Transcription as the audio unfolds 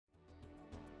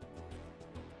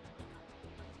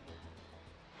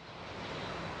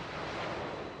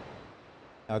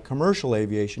Commercial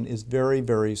aviation is very,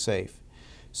 very safe.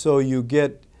 So you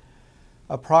get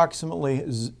approximately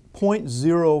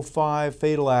 0.05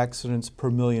 fatal accidents per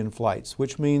million flights,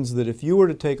 which means that if you were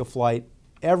to take a flight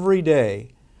every day,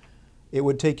 it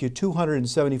would take you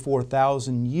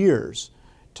 274,000 years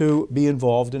to be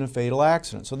involved in a fatal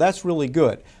accident. So that's really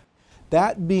good.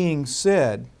 That being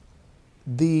said,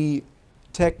 the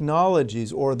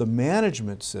technologies or the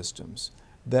management systems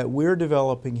that we're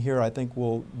developing here, I think,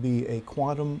 will be a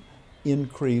quantum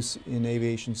increase in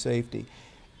aviation safety.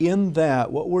 In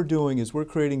that, what we're doing is we're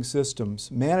creating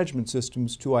systems, management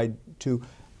systems, to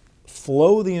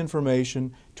flow the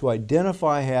information, to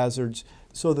identify hazards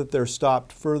so that they're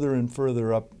stopped further and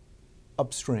further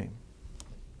upstream.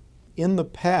 In the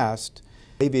past,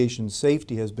 aviation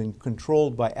safety has been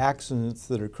controlled by accidents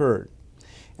that occurred.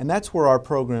 And that's where our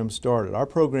program started. Our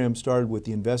program started with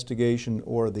the investigation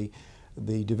or the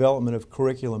development of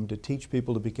curriculum to teach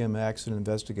people to become accident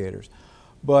investigators.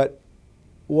 But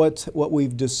what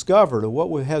we've discovered, or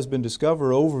what has been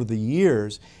discovered over the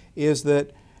years, is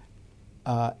that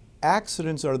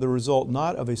accidents are the result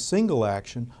not of a single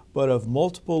action, but of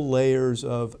multiple layers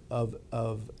of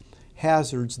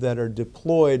hazards that are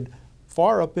deployed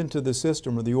far up into the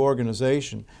system or the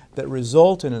organization that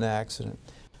result in an accident.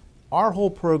 Our whole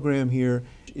program here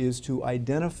is to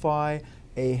identify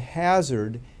a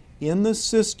hazard in the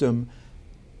system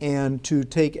and to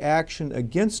take action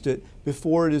against it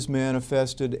before it is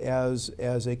manifested as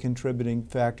a contributing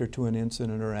factor to an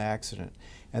incident or an accident.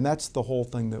 And that's the whole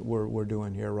thing that we're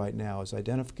doing here right now, is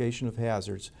identification of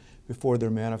hazards before they're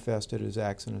manifested as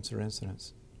accidents or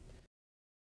incidents.